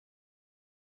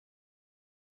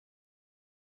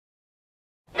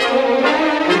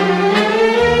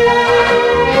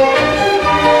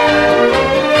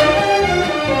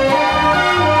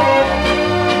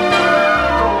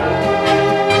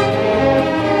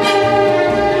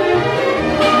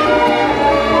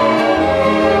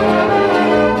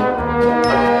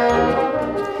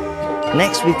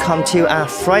course, we've come to our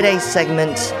Friday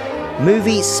segment,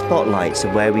 Movie Spotlight,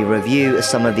 where we review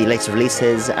some of the latest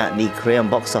releases at the Korean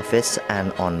box office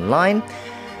and online.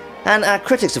 And our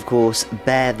critics, of course,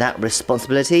 bear that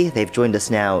responsibility. They've joined us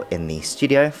now in the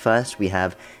studio. First, we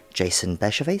have Jason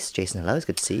bechervaise. Jason, hello. It's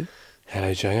good to see you.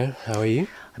 Hello, Joe. How are you?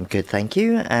 I'm good, thank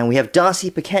you. And we have Darcy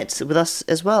Paquet with us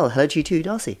as well. Hello to you too,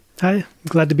 Darcy. Hi, I'm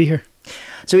glad to be here.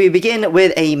 So we begin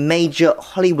with a major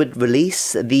Hollywood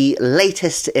release, the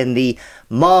latest in the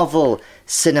Marvel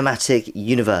Cinematic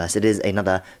Universe. It is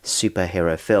another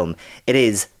superhero film. It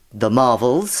is The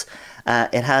Marvels.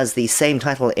 It has the same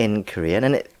title in Korean,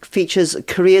 and it features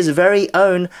Korea's very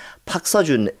own Park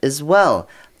Seo-joon as well.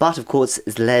 But, of course,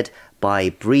 is led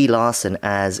by Brie Larson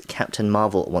as Captain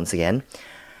Marvel once again.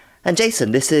 And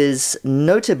Jason, this is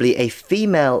notably a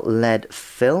female-led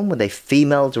film with a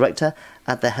female director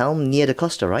at the helm, Nia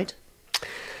DaCosta, right?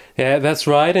 Yeah, that's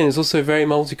right, and it's also very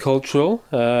multicultural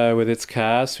with its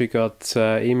cast. We got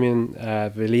Iman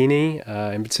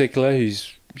Vellani in particular,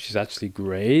 she's actually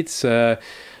great.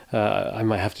 I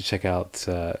might have to check out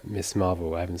Miss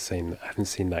Marvel. I haven't seen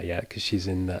that yet because she's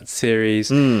in that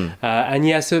series. And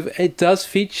yeah, so it does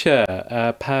feature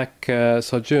Park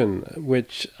Seo-joon,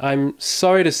 which I'm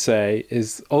sorry to say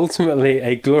is ultimately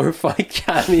a glorified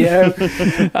cameo,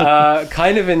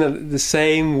 kind of in the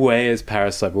same way as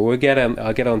Parasite. But I'll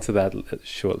get onto that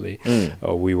shortly,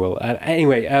 or we will.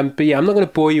 Anyway, but yeah, I'm not going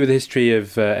to bore you with the history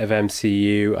of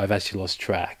MCU. I've actually lost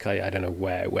track. I don't know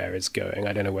where it's going.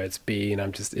 I don't know where it's been.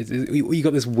 You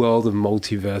got this world of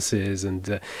multiverses,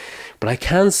 and but I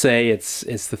can say it's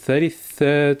the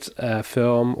 33rd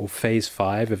film or Phase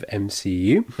 5 of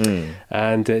MCU,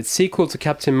 and it's sequel to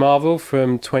Captain Marvel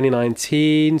from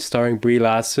 2019, starring Brie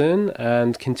Larson,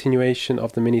 and continuation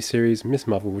of the miniseries Miss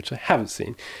Marvel, which I haven't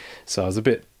seen, so I was a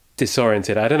bit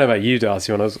disoriented. I don't know about you,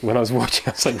 Darcy. When I was watching,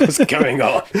 I was like, "What's going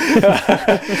on?"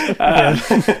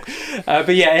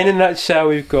 But yeah, in a nutshell,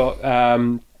 we've got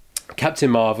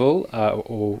Captain Marvel,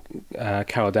 or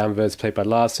Carol Danvers, played by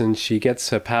Larson. She gets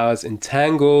her powers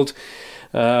entangled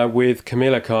with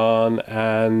Camilla Khan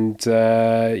and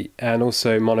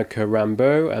also Monica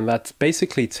Rambeau, and that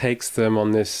basically takes them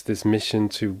on this mission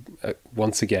to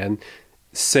once again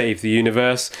save the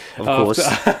universe. Of course.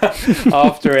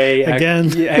 After Again,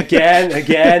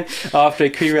 after a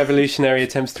Kree revolutionary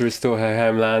attempts to restore her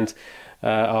homeland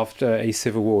after a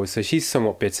civil war. So she's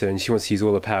somewhat bitter and she wants to use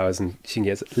all the powers and she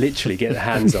can literally get her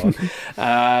hands on.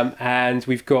 And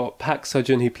we've got Park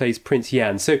Seo-joon, who plays Prince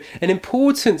Yan. So an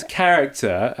important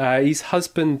character. He's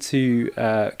husband to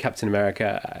Captain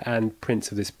America and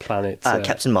Prince of this planet.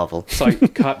 Captain Marvel. Sorry,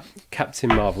 Captain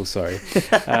Marvel, sorry.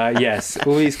 Yes,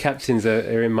 all these captains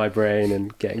are in my brain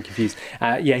and getting confused.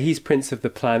 Yeah, he's Prince of the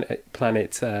planet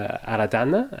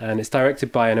Aradana, and it's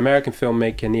directed by an American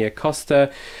filmmaker, Nia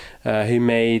Costa, who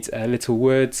made Little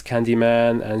Woods,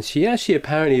 Candyman, and she actually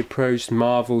apparently approached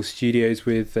Marvel Studios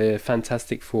with a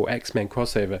Fantastic Four X-Men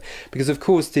crossover, because of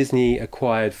course Disney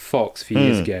acquired Fox a few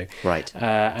years ago, right?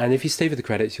 And if you stay with the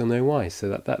credits, you'll know why. So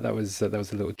that was a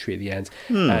little treat at the end,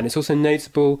 and it's also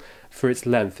notable for its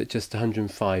length at just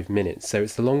 105 minutes. So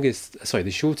it's the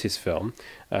shortest film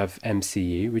of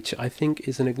MCU, which I think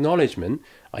is an acknowledgement,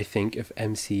 of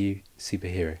MCU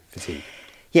superhero fatigue.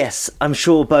 Yes, I'm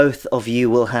sure both of you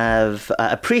will have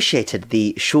appreciated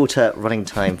the shorter running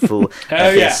time for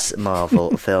this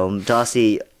Marvel film.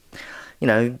 Darcy,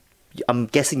 I'm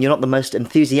guessing you're not the most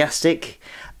enthusiastic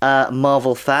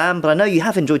Marvel fan, but I know you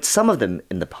have enjoyed some of them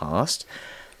in the past.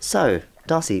 So,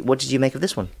 Darcy, what did you make of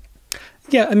this one?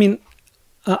 Yeah, I mean,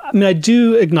 I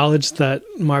do acknowledge that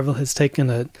Marvel has taken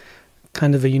a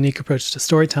kind of a unique approach to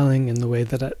storytelling in the way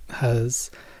that it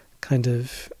has kind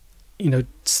of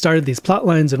started these plot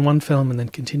lines in one film and then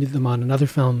continued them on in other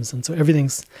films. And so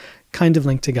everything's kind of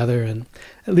linked together. And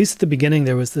at least at the beginning,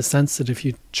 there was the sense that if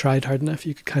you tried hard enough,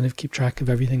 you could kind of keep track of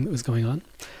everything that was going on.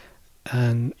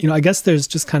 And, I guess there's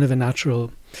just kind of a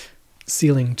natural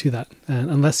ceiling to that.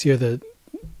 And unless you're the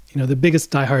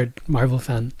biggest diehard Marvel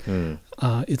fan,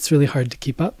 it's really hard to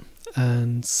keep up.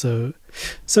 And so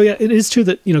yeah, it is true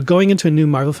that, going into a new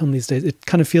Marvel film these days, it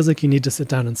kind of feels like you need to sit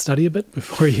down and study a bit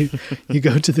before you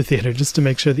go to the theater, just to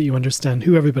make sure that you understand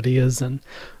who everybody is and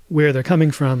where they're coming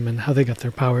from and how they got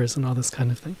their powers and all this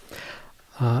kind of thing.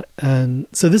 And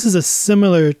so this is a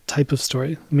similar type of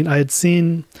story. I mean, I had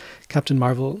seen Captain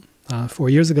Marvel 4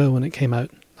 years ago when it came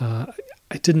out.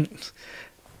 I didn't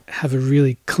have a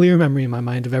really clear memory in my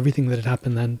mind of everything that had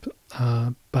happened then.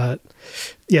 But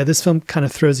yeah, this film kind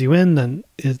of throws you in, and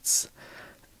it's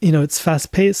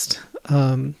fast paced.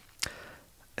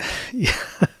 Yeah,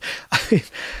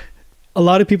 a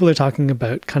lot of people are talking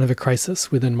about kind of a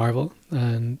crisis within Marvel.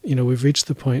 And, we've reached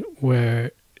the point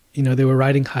where, they were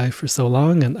riding high for so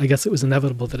long. And I guess it was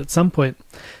inevitable that at some point,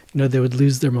 they would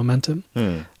lose their momentum.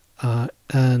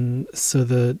 And so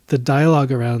the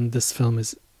dialogue around this film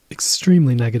is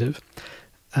extremely negative.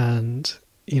 And,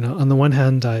 on the one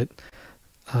hand,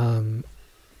 I'm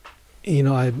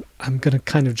going to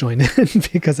kind of join in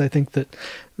because I think that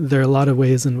there are a lot of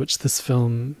ways in which this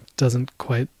film doesn't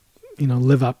quite,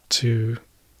 live up to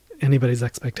anybody's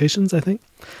expectations, I think.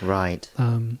 Right.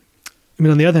 On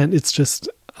the other hand, it's just,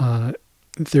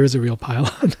 there is a real pile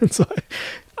on. And so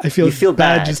I feel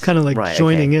bad just kind of like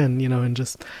joining in, and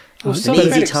just... Well, it's an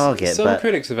easy target. Some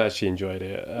critics have actually enjoyed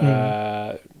it.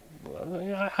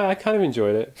 I kind of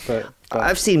enjoyed it, but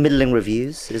I've seen middling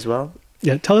reviews as well.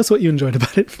 Yeah, tell us what you enjoyed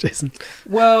about it, Jason.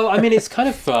 Well, it's kind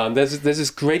of fun. There's this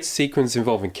great sequence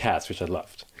involving cats, which I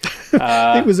loved.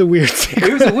 It was a weird scene.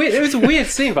 It was a weird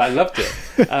scene, but I loved it.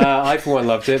 I, for one,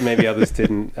 loved it. Maybe others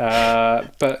didn't.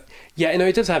 But yeah,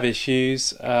 it does have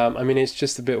issues. It's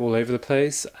just a bit all over the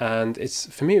place, and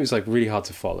for me, it was like really hard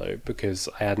to follow because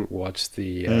I hadn't watched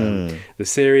the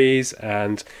series,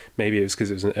 and maybe it was because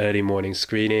it was an early morning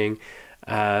screening,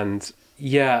 and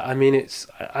yeah,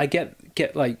 I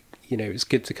get like, it's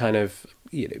good to kind of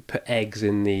put eggs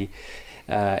in the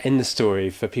story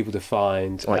for people to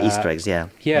find, or Easter eggs, yeah.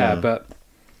 Yeah, but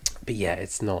yeah,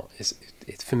 it's not.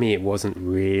 It's for me, it wasn't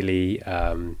really.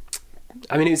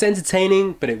 It was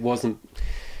entertaining, but it wasn't.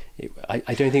 I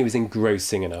don't think it was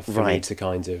engrossing enough for me to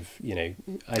kind of,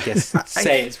 I guess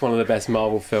say it's one of the best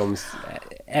Marvel films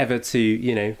ever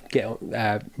to,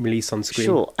 get released on screen.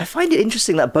 Sure. I find it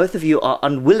interesting that both of you are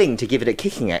unwilling to give it a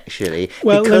kicking, actually,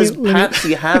 because perhaps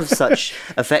you have such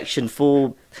affection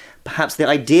for perhaps the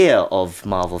idea of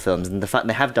Marvel films and the fact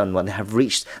they have done one, they have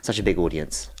reached such a big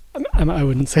audience. I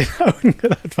wouldn't say that. I wouldn't go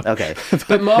that far. Okay.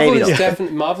 But Marvel is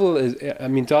definitely... Marvel is...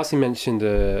 Darcy mentioned...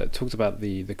 talked about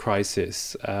the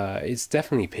crisis. It's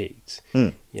definitely peaked.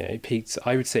 It peaked...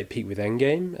 I would say it peaked with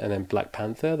Endgame and then Black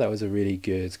Panther. That was a really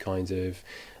good kind of...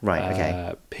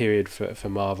 period for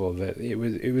Marvel. That it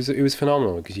was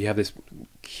phenomenal because you have this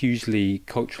hugely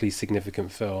culturally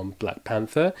significant film, Black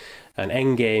Panther, and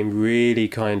Endgame really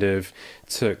kind of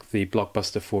took the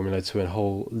blockbuster formula to a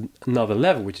whole another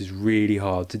level, which is really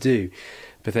hard to do.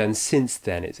 But then since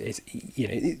then, it's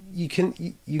you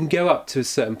can go up to a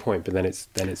certain point, but then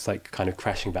it's like kind of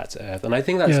crashing back to earth, and I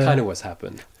think that's kind of what's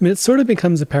happened. It sort of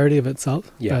becomes a parody of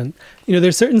itself. Yeah, and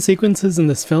there's certain sequences in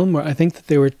this film where I think that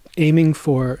they were aiming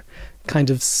for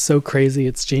kind of so crazy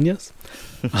it's genius,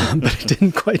 but it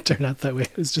didn't quite turn out that way.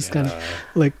 It was just kind of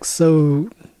like so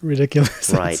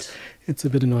ridiculous. Right, it's a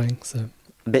bit annoying. So.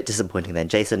 A bit disappointing then.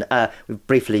 Jason, we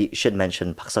briefly should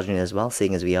mention Park Seo-joon as well,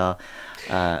 seeing as we are...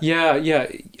 I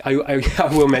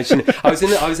will mention it. I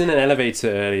was in an elevator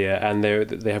earlier, and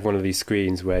they have one of these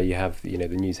screens where you have the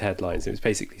news headlines. It was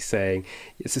basically saying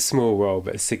it's a small role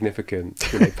but a significant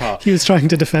part. He was trying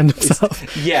to defend himself.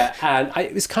 And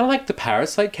it was kind of like the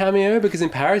Parasite cameo, because in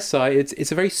Parasite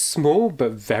it's a very small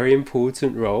but very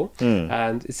important role,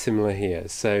 and it's similar here.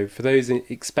 So for those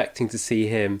expecting to see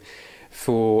him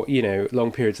for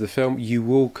long periods of the film, you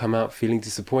will come out feeling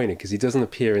disappointed because he doesn't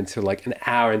appear until like an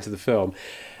hour into the film,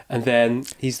 and then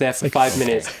he's there for 5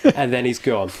 minutes and then he's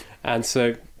gone. And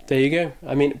so there you go.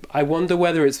 I wonder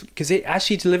whether it's because it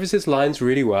actually delivers his lines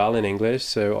really well in English,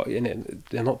 so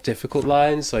they're not difficult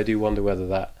lines, so I do wonder whether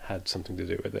that had something to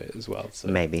do with it as well. So.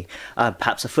 Maybe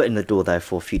perhaps a foot in the door though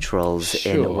for future roles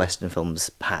in Western films,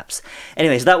 perhaps.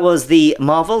 Anyways, that was the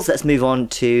Marvels. Let's move on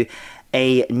to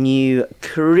a new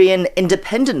Korean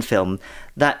independent film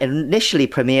that initially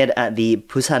premiered at the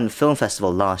Busan Film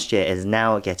Festival last year is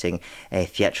now getting a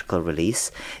theatrical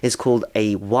release. It's called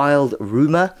A Wild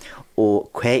Rumor, or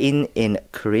Kwein in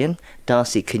Korean.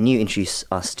 Darcy, can you introduce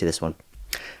us to this one?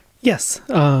 Yes,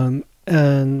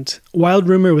 and Wild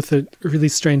Rumor with a really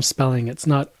strange spelling. It's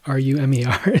not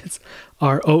R-U-M-E-R, it's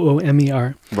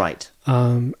R-O-O-M-E-R. Right.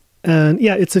 And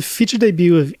yeah, it's a feature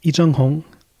debut of Lee Jung-hong.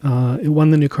 It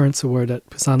won the New Currents Award at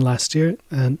Busan last year.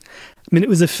 And it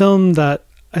was a film that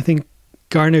I think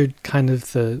garnered kind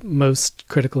of the most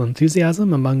critical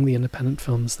enthusiasm among the independent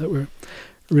films that were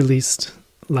released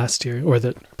last year, or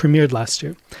that premiered last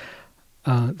year.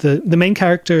 The main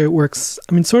character works,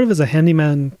 sort of as a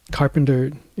handyman,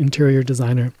 carpenter, interior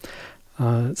designer.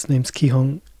 His name's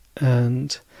Ki-hong,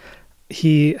 and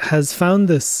he has found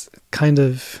this kind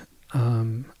of,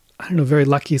 very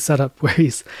lucky setup where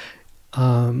he's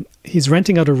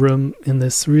renting out a room in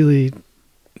this really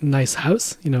nice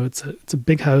house. It's a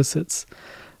big house. It's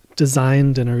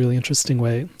designed in a really interesting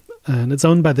way, and it's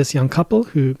owned by this young couple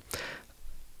who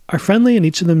are friendly, and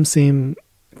each of them seem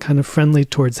kind of friendly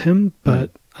towards him,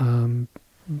 but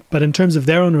in terms of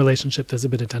their own relationship, there's a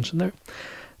bit of tension there.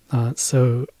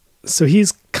 So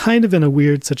he's kind of in a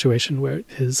weird situation where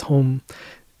his home,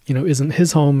 isn't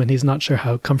his home, and he's not sure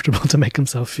how comfortable to make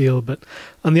himself feel. But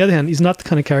on the other hand, he's not the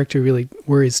kind of character who really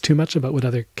worries too much about what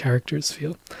other characters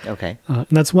feel. Okay. And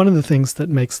that's one of the things that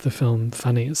makes the film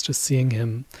funny, is just seeing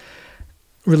him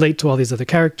relate to all these other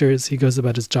characters. He goes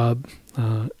about his job.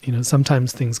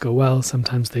 Sometimes things go well,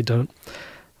 sometimes they don't.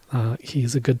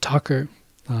 He's a good talker.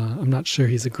 I'm not sure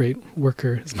he's a great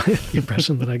worker, is my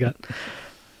impression that I got.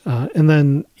 And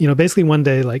then, basically one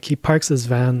day, like, he parks his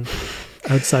van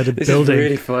outside a building.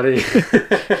 This is really funny.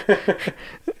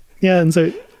 Yeah, and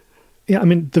so,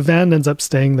 the van ends up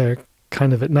staying there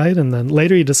kind of at night, and then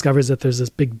later he discovers that there's this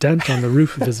big dent on the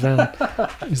roof of his van.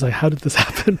 He's like, how did this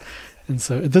happen? And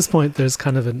so at this point, there's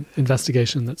kind of an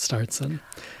investigation that starts, and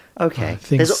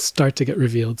things start to get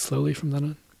revealed slowly from then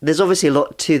on. There's obviously a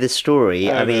lot to this story.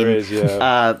 There is,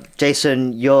 yeah.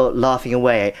 Jason, you're laughing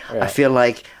away. Yeah. I feel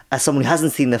like, as someone who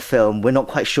hasn't seen the film, we're not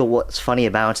quite sure what's funny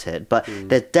about it. But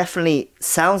there definitely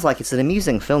sounds like it's an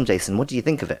amusing film, Jason. What do you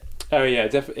think of it? Oh yeah,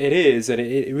 it is, and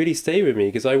it really stayed with me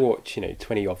because I watch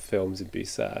 20-odd films in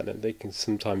Busan, and they can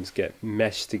sometimes get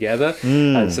meshed together,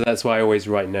 and so that's why I always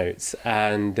write notes.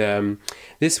 And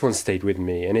this one stayed with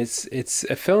me, and it's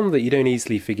a film that you don't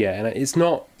easily forget, and it's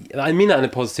not. I mean that in a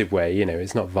positive way,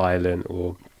 it's not violent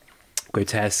or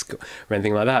grotesque or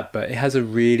anything like that, but it has a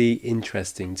really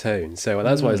interesting tone. So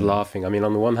that's why I was laughing. I mean,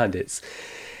 on the one hand, it's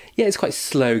quite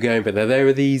slow going, but there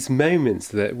are these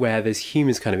moments where there's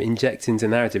humour kind of injected into the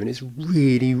narrative, and it's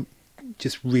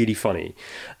really funny.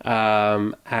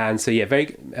 And so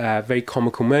very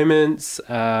comical moments.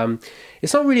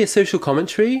 It's not really a social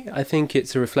commentary. I think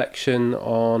it's a reflection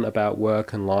about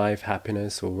work and life,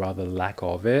 happiness, or rather lack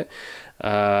of it.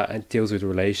 It deals with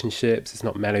relationships. It's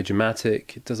not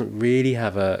melodramatic. It doesn't really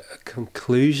have a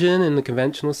conclusion in the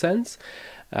conventional sense.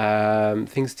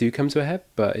 Things do come to a head,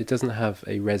 but it doesn't have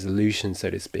a resolution, so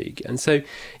to speak. And so,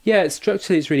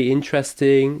 structurally it's really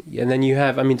interesting. And then you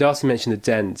have, Darcy mentioned the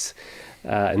dent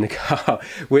in the car,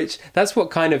 which that's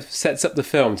what kind of sets up the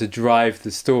film to drive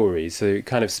the story. So it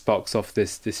kind of sparks off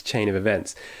this chain of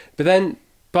events. But then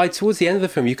towards the end of the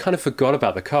film, you kind of forgot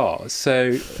about the car,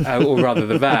 so or rather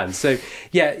the van. So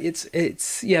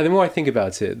it's the more I think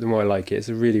about it, the more I like it. It's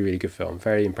a really, really good film.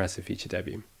 Very impressive feature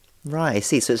debut. Right, I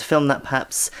see. So it's a film that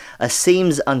perhaps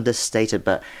seems understated,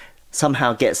 but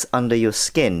somehow gets under your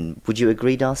skin. Would you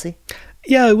agree, Darcy?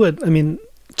 Yeah, I would.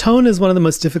 Tone is one of the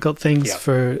most difficult things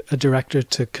for a director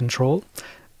to control.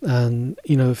 And,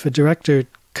 if a director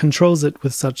controls it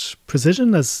with such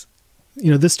precision as,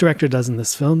 this director does in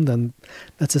this film, then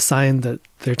that's a sign that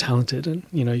they're talented, and,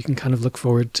 you can kind of look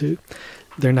forward to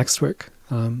their next work.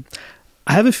 I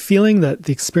have a feeling that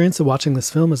the experience of watching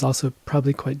this film is also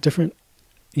probably quite different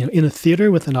in a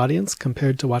theater with an audience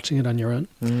compared to watching it on your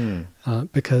own.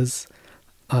 Because,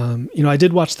 I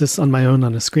did watch this on my own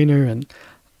on a screener, and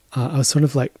I was sort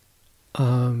of like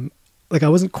I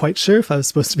wasn't quite sure if I was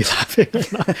supposed to be laughing or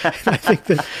not. I think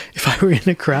that if I were in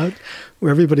a crowd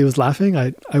where everybody was laughing,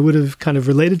 I would have kind of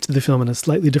related to the film in a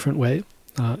slightly different way.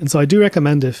 And so I do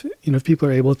recommend if people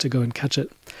are able to go and catch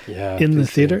it in the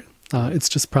theater, it's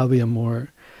just probably a more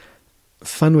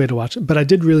fun way to watch it. But I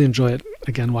did really enjoy it,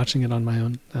 again, watching it on my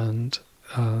own. And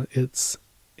it's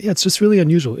just really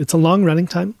unusual. It's a long running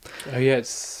time. Oh yeah,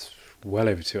 it's well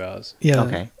over 2 hours. Yeah.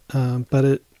 Okay. But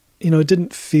it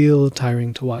didn't feel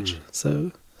tiring to watch.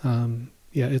 So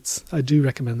I do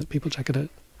recommend that people check it out.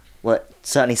 Well, it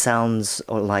certainly sounds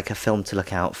like a film to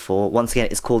look out for. Once again,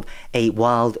 it's called A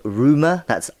Wild Rumor.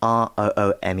 That's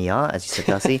Roomer, as you said,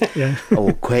 Darcy. Yeah. Or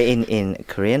Kwein in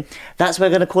Korean. That's where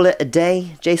we're going to call it a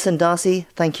day. Jason, Darcy,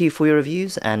 thank you for your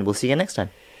reviews, and we'll see you next time.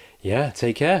 Yeah,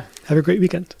 take care. Have a great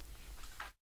weekend.